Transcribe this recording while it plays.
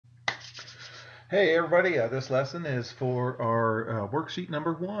Hey everybody, this lesson is for our worksheet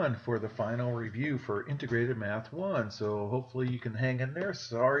number 1 for the final review for Integrated Math 1. So hopefully you can hang in there.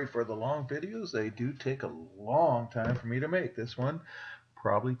 Sorry for the long videos. They do take a long time for me to make. This one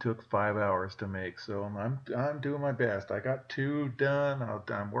probably took 5 hours to make. So I'm doing my best. I got 2 done.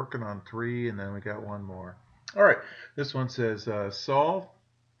 I'm working on 3 and then we got 1 more. All right, this one says solve.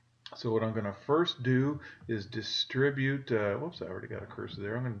 So what I'm going to first do is distribute, whoops, I already got a cursor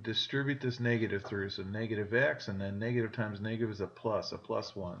there. I'm going to distribute this negative through. So negative x, and then negative times negative is a plus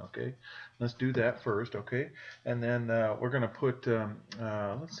 1, okay? Let's do that first, okay? And then we're going to put,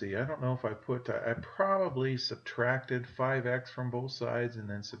 let's see, I don't know if I probably subtracted 5x from both sides and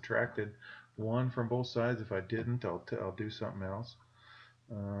then subtracted 1 from both sides. If I didn't, I'll do something else.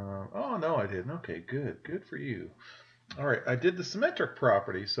 Oh, no, I didn't. Okay, good for you. All right, I did the symmetric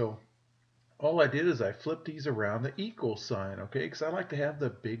property, so all I did is I flipped these around the equal sign, okay, because I like to have the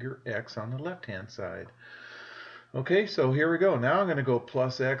bigger x on the left-hand side. Okay, so here we go. Now I'm going to go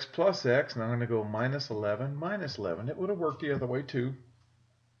plus x, and I'm going to go minus 11, minus 11. It would have worked the other way too.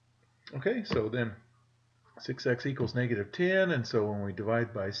 Okay, so then 6x equals negative 10, and so when we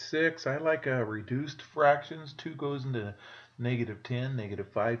divide by 6, I like reduced fractions. 2 goes into negative 10, negative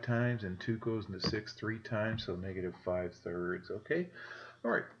 5 times, and 2 goes into 6 3 times, so negative 5/3, okay? All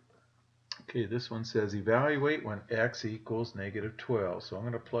right. Okay, this one says evaluate when x equals negative 12. So I'm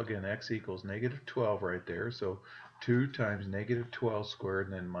going to plug in x equals negative 12 right there. So 2 times negative 12 squared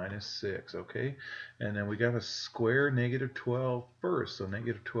and then minus 6, okay? And then we got to square negative 12 first. So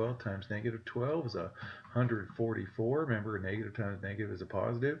negative 12 times negative 12 is 144. Remember, negative times negative is a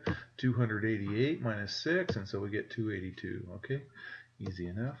positive. 288 minus 6, and so we get 282, okay? Easy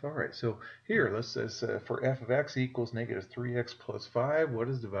enough. All right, so here, let's say for f of x equals negative 3x plus 5, what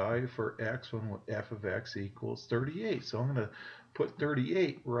is the value for x when f of x equals 38? So I'm going to put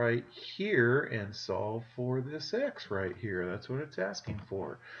 38 right here and solve for this x right here. That's what it's asking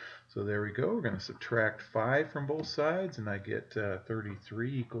for. So there we go. We're going to subtract 5 from both sides, and I get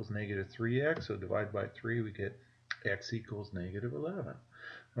 33 equals negative 3x. So divide by 3, we get x equals negative 11.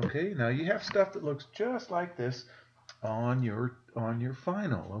 Okay, now you have stuff that looks just like this on your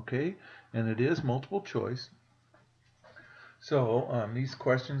final, okay? And it is multiple choice. So these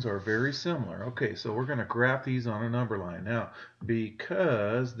questions are very similar. Okay, so we're going to graph these on a number line. Now,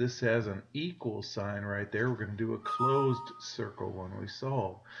 because this has an equal sign right there, we're going to do a closed circle when we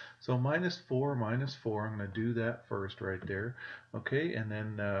solve. So minus 4, I'm going to do that first right there. Okay, and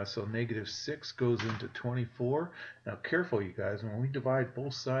then so negative 6 goes into 24. Now, careful, you guys, when we divide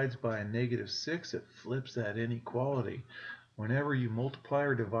both sides by a negative 6, it flips that inequality. Whenever you multiply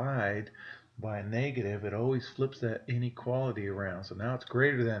or divide by a negative, it always flips that inequality around. So now it's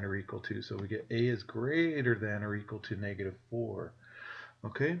greater than or equal to. So we get a is greater than or equal to negative 4.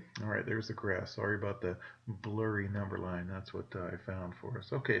 Okay, all right, there's the graph. Sorry about the blurry number line. That's what I found for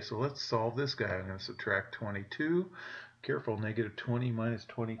us. Okay, so let's solve this guy. I'm going to subtract 22. Careful, negative 20 minus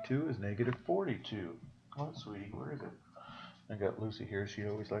 22 is negative 42. Oh, sweetie, where is it? I got Lucy here. She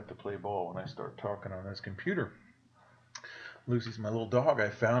always likes to play ball when I start talking on this computer. Lucy's my little dog I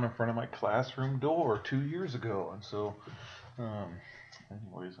found in front of my classroom door 2 years ago. And so,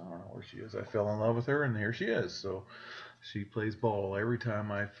 anyways, I don't know where she is. I fell in love with her, and here she is. So she plays ball every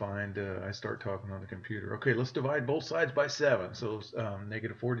time I start talking on the computer. Okay, let's divide both sides by 7. So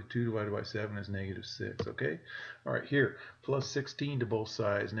negative 42 divided by 7 is negative 6, okay? All right, here, plus 16 to both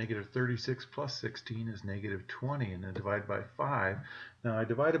sides. Negative 36 plus 16 is negative 20, and then divide by 5. Now, I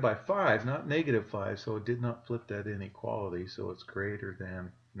divided by 5, not negative 5, so it did not flip that inequality, so it's greater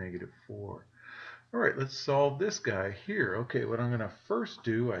than negative 4. All right, let's solve this guy here. Okay, what I'm going to first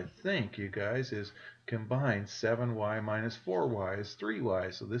do, I think, you guys, is combine 7y minus 4y is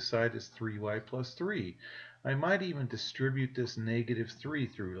 3y. So this side is 3y plus 3. I might even distribute this negative 3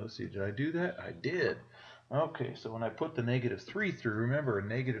 through. Let's see, did I do that? I did. Okay, so when I put the negative 3 through, remember,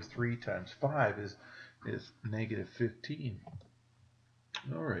 negative 3 times 5 is negative 15.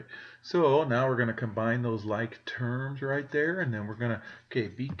 All right, so now we're going to combine those like terms right there, and then we're going to, okay,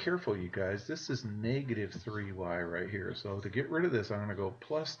 be careful, you guys. This is negative 3y right here. So to get rid of this, I'm going to go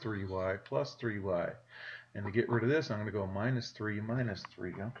plus 3y, plus 3y. And to get rid of this, I'm going to go minus 3, minus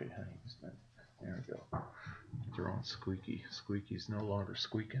 3. Okay, honey, there we go. Throwing squeaky. Squeaky's no longer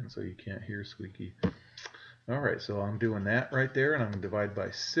squeaking, so you can't hear squeaky. All right, so I'm doing that right there, and I'm going to divide by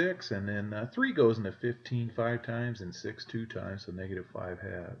 6, and then 3 goes into 15 5 times, and 6 2 times, so negative 5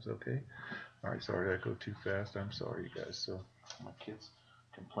 halves, okay? All right, sorry, did I go too fast? I'm sorry, you guys. So my kids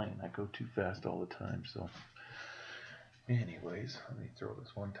complain I go too fast all the time, so anyways, let me throw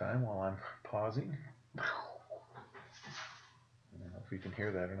this one time while I'm pausing. if you can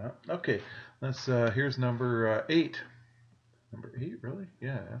hear that or not. Okay, let's. Here's number 8. Number 8, really?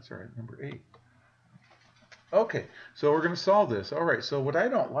 Yeah, that's right. Number 8. Okay, so we're going to solve this. All right, so what I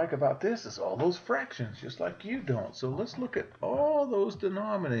don't like about this is all those fractions, just like you don't. So let's look at all those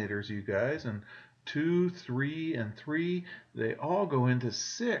denominators, you guys. And 2, 3, and 3, they all go into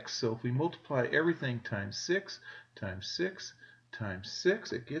 6. So if we multiply everything times 6, times 6, times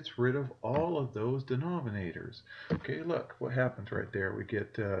 6, it gets rid of all of those denominators. Okay, look, what happens right there? We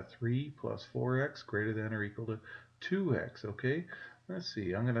get 3 plus 4x greater than or equal to 2x, okay? Let's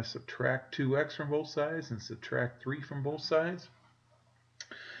see, I'm going to subtract 2x from both sides and subtract 3 from both sides.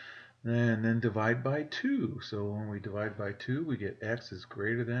 And then divide by 2. So when we divide by 2, we get x is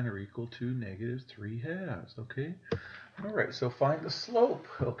greater than or equal to negative 3 halves. Okay? All right, so find the slope,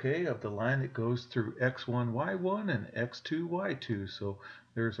 okay, of the line that goes through x1, y1 and x2, y2. So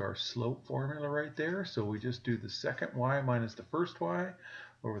there's our slope formula right there. So we just do the second y minus the first y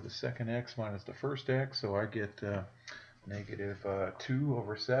over the second x minus the first x. So I get negative 2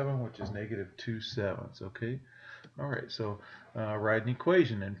 over 7, which is negative 2/7. Okay? All right, so write an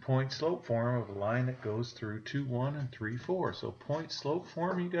equation in point slope form of a line that goes through 2, 1, and 3, 4. So point slope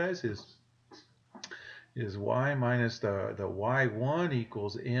form, you guys, is y minus the y1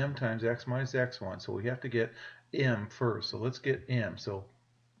 equals m times x minus x1. So we have to get m first. So let's get m. So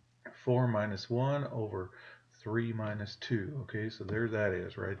 4 minus 1 over 3 minus 2. Okay, so there that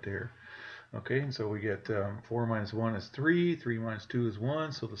is right there. Okay, and so we get 4 minus 1 is 3, 3 minus 2 is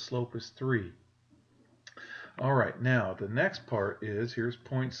 1, so the slope is 3. All right, now the next part is, here's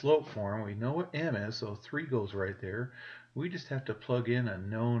point slope form. We know what m is, so 3 goes right there. We just have to plug in a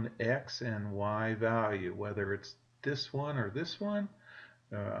known x and y value, whether it's this one or this one.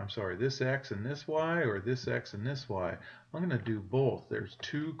 I'm sorry, this x and this y, or this x and this y. I'm going to do both. There's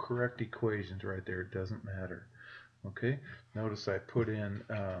 2 correct equations right there. It doesn't matter. Okay, notice I put in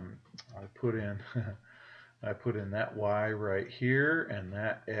I put in that y right here and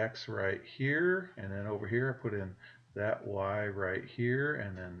that x right here, and then over here I put in that y right here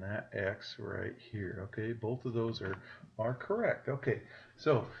and then that x right here. Okay, both of those are correct. Okay,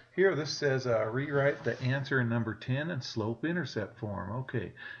 so here this says rewrite the answer in number 10 in slope-intercept form.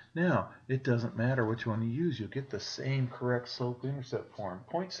 Okay, now it doesn't matter which one you use, you'll get the same correct slope-intercept form.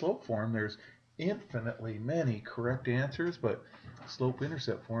 Point-slope form, there's infinitely many correct answers, but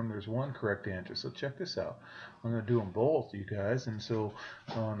slope-intercept form, there's one correct answer. So check this out. I'm going to do them both, you guys. And so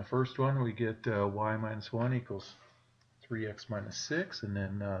on the first one, we get y minus 1 equals 3x minus 6. And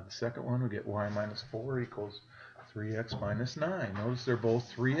then the second one, we get y minus 4 equals 3x minus 9. Notice they're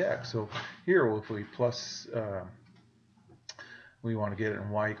both 3x. So here, if we plus, we want to get it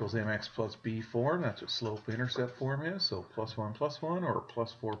in y equals mx plus b form. That's what slope-intercept form is. So plus 1 or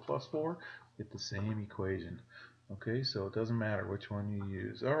plus 4 plus 4, get the same equation. Okay, so it doesn't matter which one you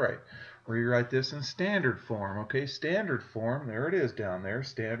use. All right, rewrite this in standard form. Okay, standard form, there it is down there,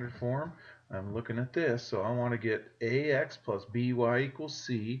 standard form. I'm looking at this, so I want to get ax plus by equals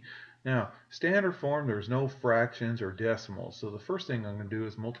c. Now, standard form, there's no fractions or decimals. So the first thing I'm going to do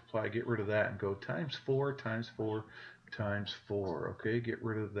is multiply, get rid of that, and go times 4 times 4 times 4. Okay, get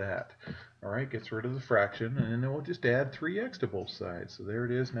rid of that. All right, gets rid of the fraction, and then we'll just add 3x to both sides. So there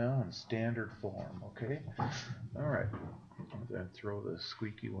it is now in standard form. Okay, all right. I'll throw the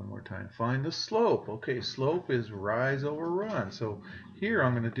squeaky one more time. Find the slope. Okay, slope is rise over run. So here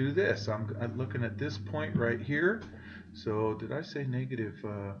I'm going to do this. I'm looking at this point right here. So did I say negative?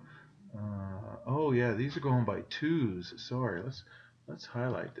 Oh yeah, these are going by 2's. Sorry, let's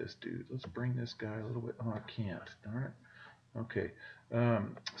highlight this dude. Let's bring this guy a little bit. Oh, I can't. Darn it. Okay,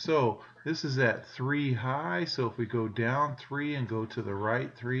 so this is at 3 high. So if we go down 3 and go to the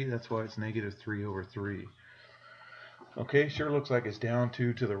right 3, that's why it's negative 3 over 3. Okay, sure looks like it's down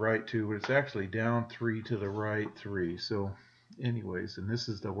 2 to the right 2, but it's actually down 3 to the right 3. So anyways, and this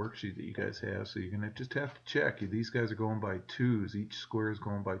is the worksheet that you guys have, so you're going to just have to check. These guys are going by 2's. Each square is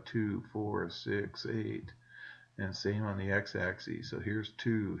going by 2, 4, 6, 8, and same on the x-axis. So here's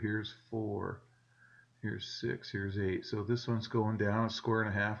 2, here's 4, here's 6, here's 8. So this one's going down a square and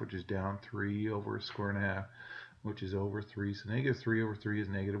a half, which is down 3 over a square and a half, which is over 3. So negative 3 over 3 is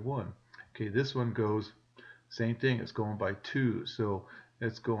negative 1. Okay, this one goes, same thing, it's going by 2. So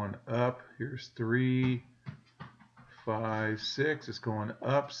it's going up, here's 3, 5, 6. It's going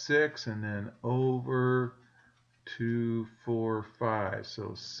up 6 and then over 2, 4, 5. So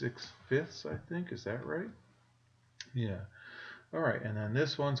 6/5, I think. Is that right? Yeah. All right, and then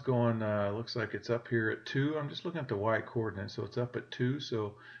this one's going, looks like it's up here at 2. I'm just looking at the y coordinate, so it's up at 2,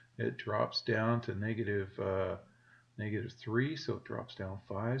 so it drops down to negative 3, so it drops down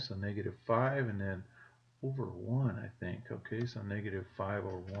 5, so negative 5, and then over 1, I think. Okay, so negative 5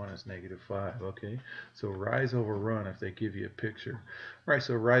 over 1 is negative 5. Okay, so rise over run if they give you a picture. All right,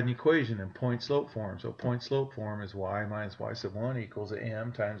 so write an equation in point slope form. So point slope form is y minus y sub 1 equals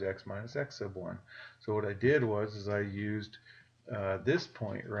m times x minus x sub 1. So what I did was I used this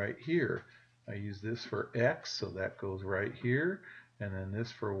point right here. I use this for x, so that goes right here, and then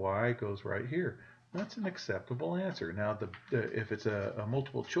this for y goes right here. That's an acceptable answer. Now, if it's a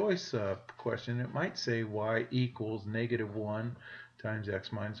multiple choice question, it might say y equals negative 1 times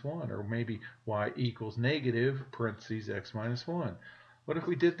x minus 1, or maybe y equals negative parentheses x minus 1. What if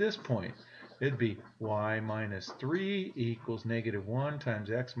we did this point? It'd be y minus 3 equals negative 1 times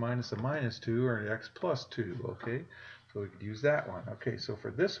x minus a minus 2, or x plus 2, okay? So we could use that one. Okay, so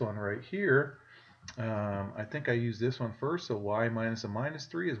for this one right here, I think I use this one first, so y minus a minus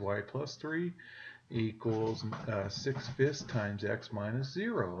 3 is y plus 3 equals 6/5 times x minus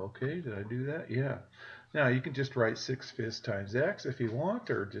 0. Okay, did I do that? Yeah. Now you can just write 6/5 times x if you want,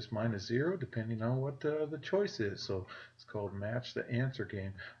 or just minus 0, depending on what the choice is. So it's called match the answer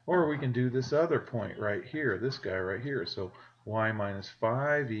game. Or we can do this other point right here, this guy right here. So y minus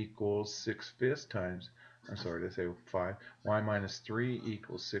 5 equals 6/5 times, I'm sorry, did I say 5? Y minus 3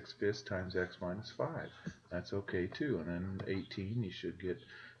 equals 6/5 times x minus 5. That's okay too. And then 18, you should get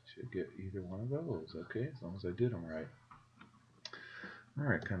either one of those, okay, as long as I did them right. All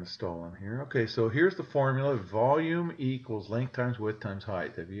right, kind of stalling here. Okay, so here's the formula. Volume equals length times width times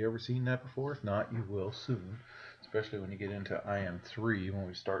height. Have you ever seen that before? If not, you will soon, especially when you get into IM3, when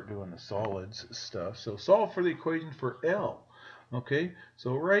we start doing the solids stuff. So solve for the equation for L. Okay,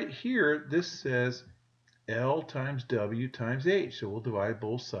 so right here, this says L times W times H. So we'll divide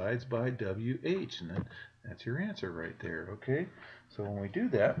both sides by WH, and then that's your answer right there, okay? So when we do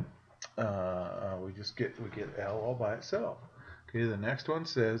that, we get L all by itself. Okay, the next one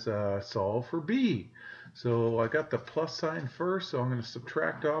says solve for B. So I got the plus sign first, so I'm going to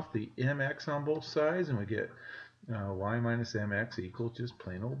subtract off the mx on both sides, and we get y minus mx equals just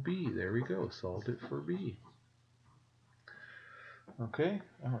plain old B. There we go, solved it for B. Okay,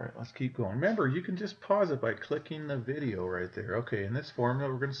 all right, let's keep going. Remember, you can just pause it by clicking the video right there. Okay, in this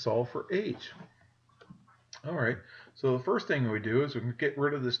formula, we're going to solve for H. All right, so the first thing we do is we can get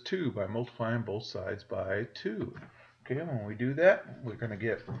rid of this 2 by multiplying both sides by 2. Okay, when we do that, we're going to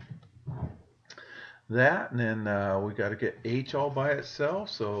get that, and then we got to get H all by itself.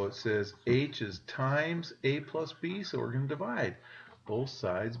 So it says H is times A plus B, so we're going to divide both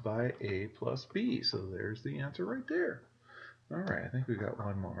sides by A plus B. So there's the answer right there. All right, I think we got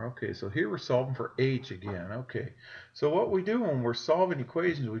one more. Okay, so here we're solving for H again. Okay, so what we do when we're solving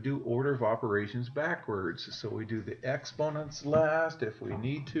equations, we do order of operations backwards. So we do the exponents last if we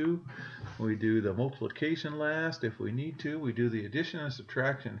need to. We do the multiplication last if we need to. We do the addition and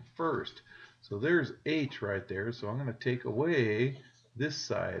subtraction first. So there's H right there. So I'm going to take away this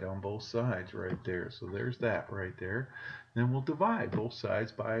side on both sides right there. So there's that right there. Then we'll divide both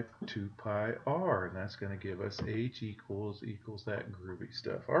sides by 2 pi r, and that's going to give us H equals that groovy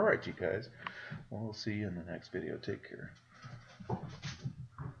stuff. All right, you guys. We'll see you in the next video. Take care.